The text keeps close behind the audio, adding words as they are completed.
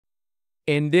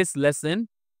In this lesson,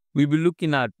 we'll be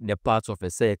looking at the parts of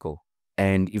a circle.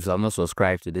 And if you have not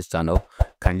subscribed to this channel,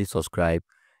 kindly subscribe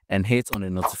and hit on the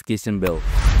notification bell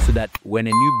so that when a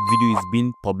new video is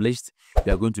being published,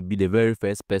 you are going to be the very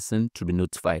first person to be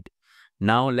notified.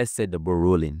 Now let's set the ball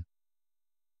rolling.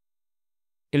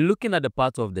 In looking at the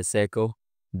parts of the circle,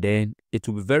 then it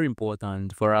will be very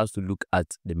important for us to look at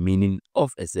the meaning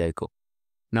of a circle.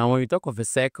 Now, when we talk of a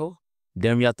circle,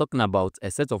 then we are talking about a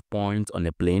set of points on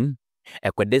a plane,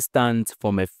 equidistant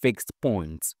from a fixed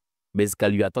point.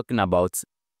 Basically, we are talking about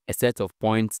a set of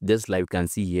points just like you can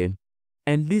see here.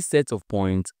 And these sets of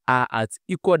points are at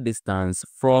equal distance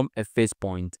from a fixed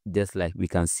point just like we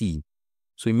can see.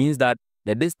 So it means that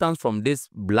the distance from this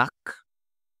black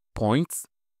point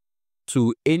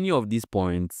to any of these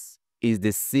points is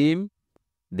the same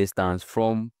distance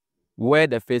from where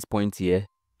the first point here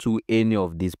to any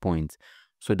of these points.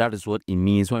 So that is what it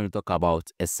means when we talk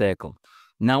about a circle.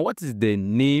 Now, what is the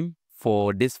name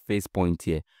for this first point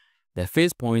here? The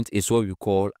first point is what we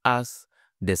call as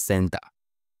the center.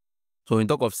 So when we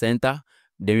talk of center,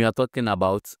 then we are talking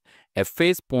about a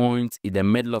first point in the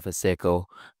middle of a circle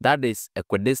that is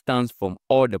equidistant from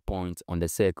all the points on the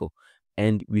circle.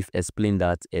 And we've explained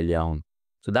that earlier on.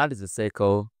 So that is a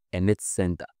circle and its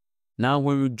center. Now,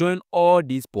 when we join all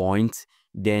these points,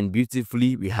 then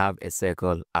beautifully we have a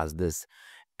circle as this.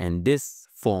 And this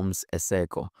forms a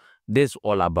circle. This is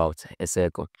all about a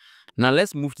circle. Now,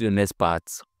 let's move to the next part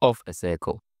of a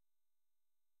circle.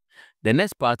 The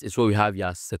next part is what we have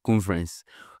here, circumference.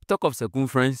 We talk of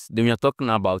circumference, then we are talking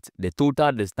about the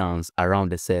total distance around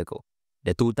the circle.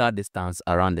 The total distance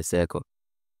around the circle.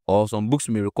 Or some books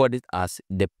may record it as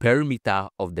the perimeter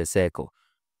of the circle.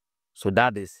 So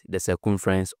that is the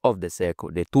circumference of the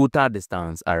circle, the total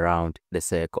distance around the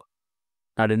circle.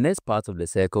 Now the next part of the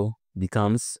circle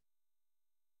becomes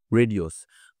radius.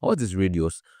 What is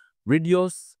radius?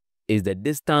 Radius is the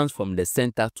distance from the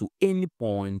center to any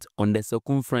point on the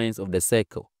circumference of the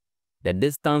circle. The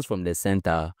distance from the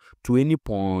center to any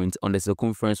point on the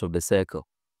circumference of the circle.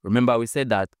 Remember, we said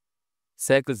that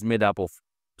circle is made up of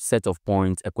set of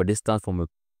points equidistant from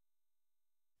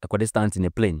equidistant in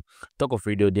a plane. Talk of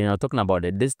radius, then I'm talking about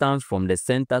the distance from the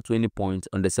center to any point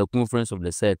on the circumference of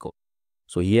the circle.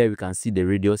 So here we can see the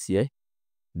radius here.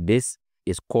 This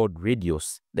is called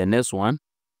radius. The next one,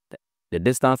 the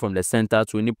distance from the center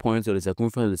to any point of the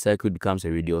circumference of the circle becomes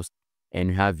a radius. And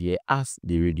we have here as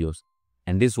the radius.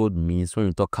 And this is what it means when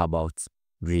we talk about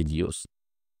radius.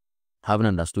 Having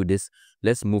understood this,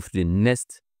 let's move to the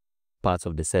next part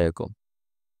of the circle.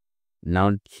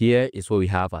 Now here is what we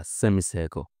have as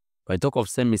semicircle. When I talk of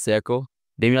semicircle,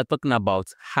 then we are talking about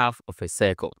half of a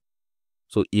circle.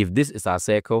 So if this is our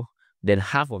circle, then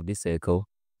half of this circle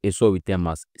is what we term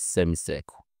as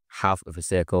semicircle. Half of a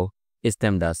circle is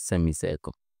termed as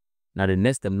semicircle. Now the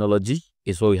next terminology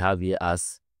is what we have here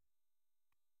as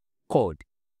chord.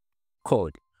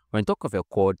 Chord. When I talk of a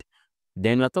chord,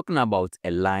 then we are talking about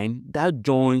a line that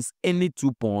joins any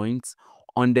 2 points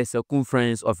on the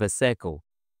circumference of a circle.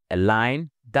 A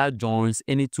line that joins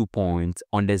any 2 points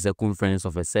on the circumference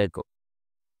of a circle.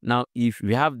 Now, if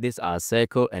we have this as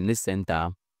circle and this center,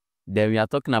 then we are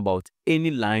talking about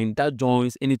any line that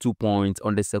joins any 2 points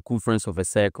on the circumference of a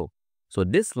circle. So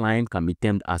this line can be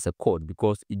termed as a chord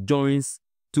because it joins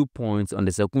 2 points on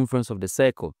the circumference of the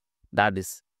circle. That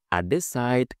is at this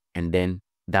side and then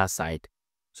that side.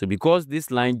 So because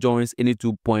this line joins any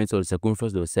 2 points on the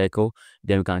circumference of the circle,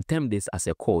 then we can term this as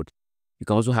a chord. You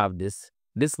can also have this.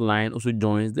 This line also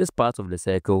joins this part of the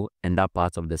circle and that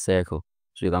part of the circle.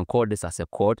 So you can call this as a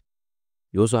chord.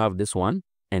 You also have this one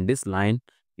and this line.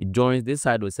 It joins this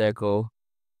side of the circle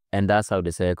and that side of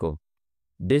the circle.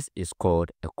 This is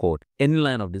called a chord. Any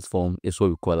line of this form is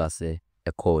what we call as a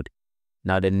chord.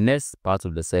 Now the next part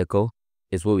of the circle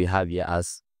is what we have here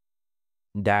as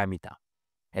diameter.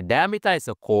 A diameter is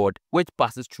a chord which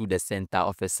passes through the center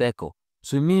of a circle.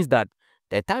 So it means that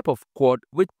the type of chord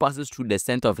which passes through the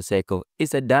center of a circle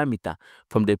is a diameter.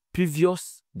 From the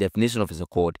previous definition of a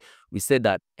chord, we said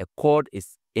that a chord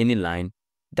is any line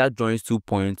that joins 2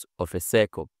 points of a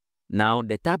circle. Now,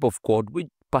 the type of chord which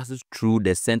passes through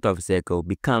the center of a circle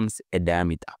becomes a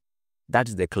diameter. That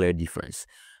is the clear difference.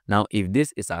 Now, if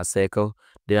this is our circle,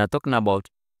 then I'm talking about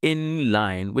any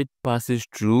line which passes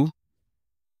through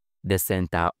the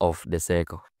center of the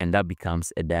circle, and that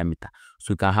becomes a diameter.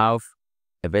 So you can have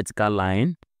a vertical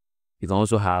line, you can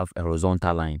also have a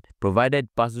horizontal line. Provided it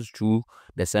passes through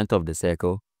the center of the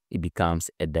circle, it becomes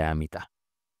a diameter.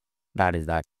 That is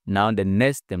that. Now the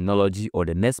next terminology or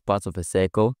the next part of a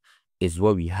circle is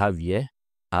what we have here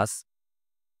as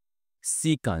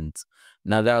secant.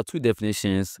 Now, there are two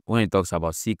definitions when it talks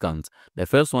about secant. The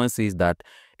first one says that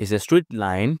it's a straight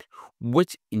line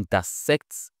which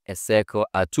intersects a circle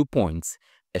at 2 points.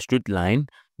 A straight line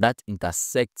that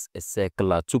intersects a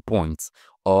circle at 2 points.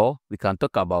 Or we can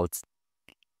talk about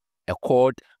a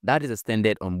chord that is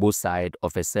extended on both sides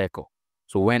of a circle.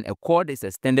 So when a chord is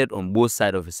extended on both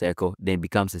sides of a circle, then it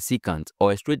becomes a secant.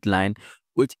 Or a straight line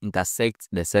which intersects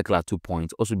the circle at 2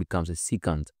 points also becomes a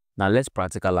secant. Now let's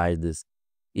practicalize this.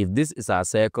 If this is our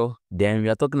circle, then we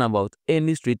are talking about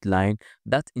any straight line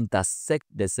that intersects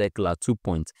the circle at 2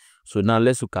 points. So now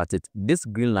let's look at it. This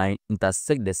green line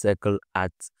intersects the circle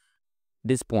at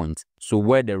this point. So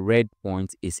where the red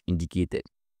point is indicated.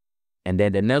 And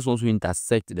then the next one will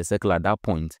intersect the circle at that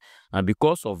point. And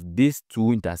because of these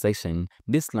two intersections,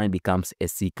 this line becomes a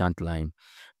secant line.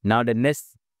 Now the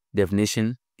next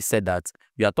definition is said that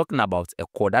we are talking about a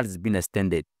chord that is being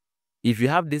extended. If you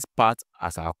have this part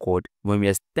as our chord, when we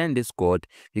extend this chord,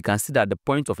 you can see that the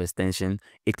point of extension,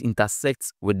 it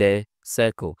intersects with the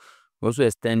circle. We also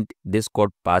extend this chord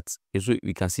part, so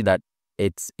we can see that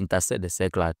it intersects the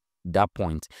circle at that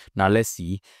point. Now let's see.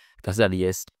 You can see that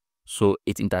yes. So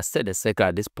it intersects the circle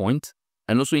at this point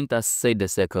and also intersects the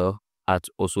circle at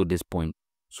also this point.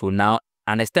 So now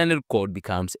an extended chord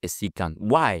becomes a secant.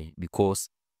 Why? Because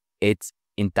it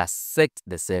intersects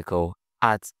the circle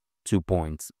at 2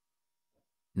 points.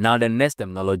 Now the next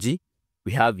terminology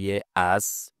we have here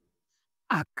as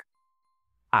arc.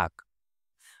 Arc.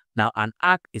 Now an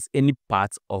arc is any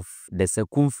part of the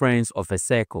circumference of a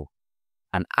circle.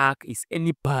 An arc is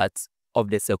any part of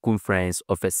the circumference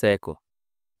of a circle.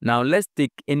 Now let's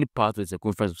take any part of the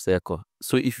circumference of a circle.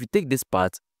 So if you take this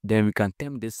part, then we can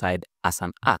term this side as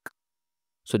an arc.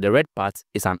 So the red part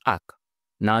is an arc.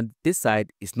 Now this side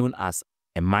is known as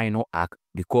a minor arc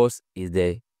because it's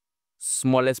the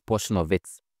smallest portion of it.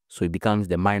 So it becomes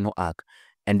the minor arc.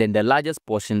 And then the largest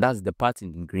portion, that's the part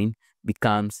in green,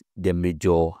 becomes the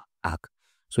major arc.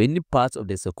 So any part of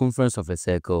the circumference of a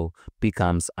circle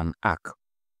becomes an arc.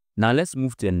 Now let's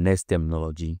move to the next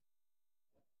terminology.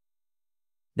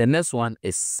 The next one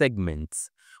is segments.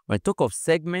 When I talk of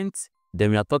segments,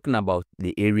 then we are talking about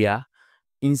the area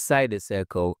inside the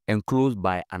circle enclosed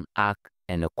by an arc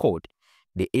and a chord.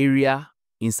 The area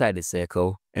inside the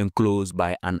circle enclosed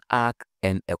by an arc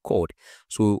and a chord.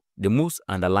 So the most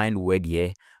underlined word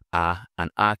here are an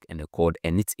arc and a chord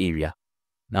and its area.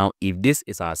 Now if this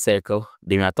is our circle,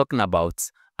 then we are talking about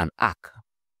an arc.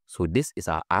 So this is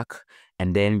our arc,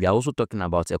 and then we are also talking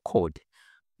about a chord.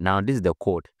 Now this is the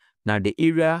chord. Now the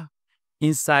area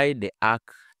inside the arc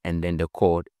and then the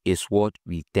chord is what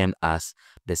we term as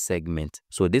the segment.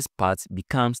 So this part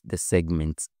becomes the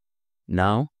segment.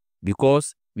 Now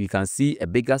because we can see a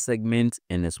bigger segment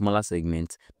and a smaller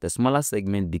segment, the smaller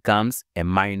segment becomes a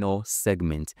minor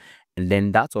segment, and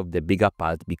then that of the bigger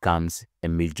part becomes a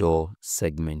major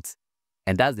segment.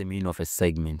 And that's the meaning of a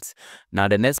segment. Now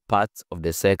the next part of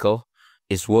the circle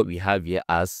is what we have here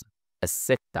as a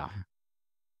sector.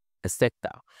 A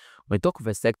sector. When we talk of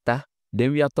a sector,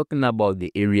 then we are talking about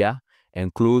the area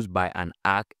enclosed by an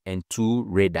arc and 2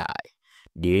 radii.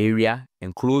 The area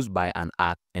enclosed by an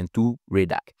arc and 2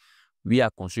 radii. We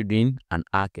are considering an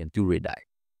arc and 2 radii.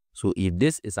 So if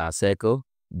this is our circle,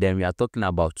 then we are talking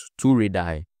about 2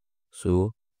 radii.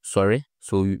 So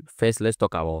first let's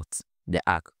talk about the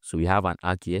arc. So we have an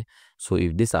arc here. So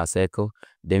if this is our circle,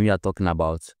 then we are talking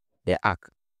about the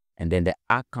arc. And then the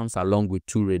arc comes along with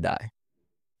 2 radii.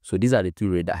 So these are the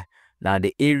 2 radii. Now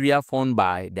the area formed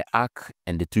by the arc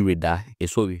and the 2 radii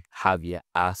is what we have here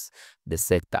as the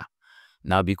sector.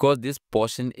 Now because this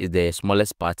portion is the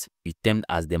smallest part, it's termed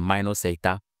as the minor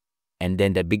sector, and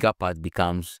then the bigger part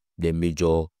becomes the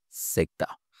major sector.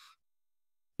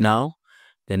 Now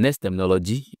the next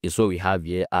terminology is what we have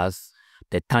here as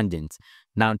the tangent.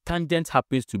 Now tangent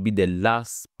happens to be the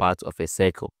last part of a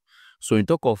circle. So in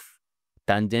talk of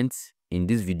tangent in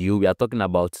this video, we are talking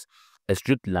about a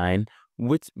straight line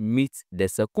which meets the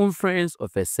circumference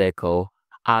of a circle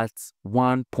at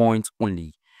 1 point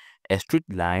only. A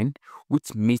straight line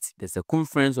which meets the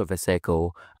circumference of a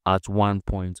circle at 1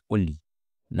 point only.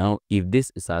 Now if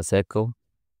this is our circle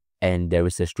and there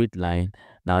is a straight line,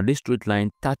 now this straight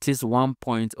line touches 1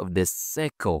 point of the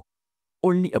circle,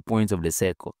 only a point of the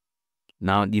circle.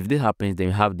 Now if this happens, then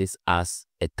you have this as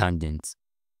a tangent.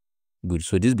 Good.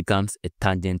 So this becomes a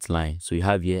tangent line. So you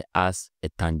have here as a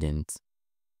tangent.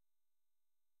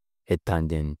 A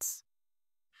tangent.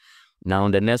 Now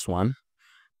the next one,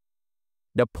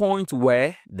 the point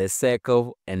where the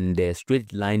circle and the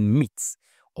straight line meets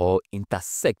or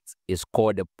intersect is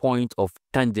called the point of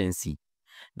tangency.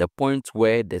 the point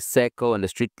where the circle and the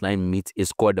straight line meet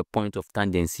is called the point of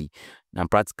tangency. And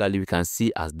practically we can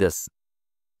see as this.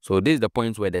 So this is the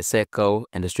point where the circle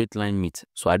and the straight line meet.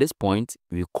 So at this point,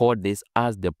 we call this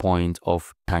as the point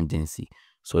of tangency.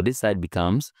 So this side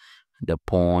becomes the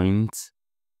point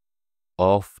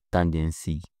of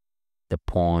tangency. The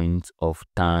point of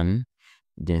tan.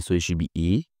 Then so it should be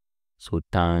A. So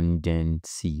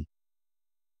tangency.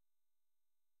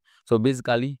 So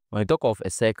basically, when we talk of a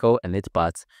circle and its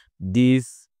parts,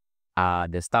 these are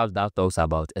the stuff that talks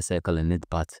about a circle and its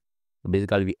parts. So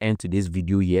basically, we end to this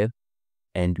video here,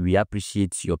 and we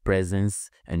appreciate your presence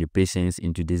and your patience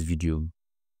into this video.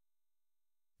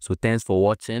 So thanks for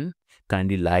watching.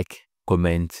 Kindly like,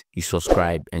 comment,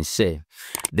 subscribe, and share.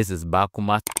 This is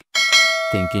BakoMaths,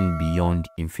 thinking beyond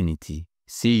infinity.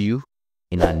 See you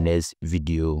in our next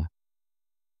video.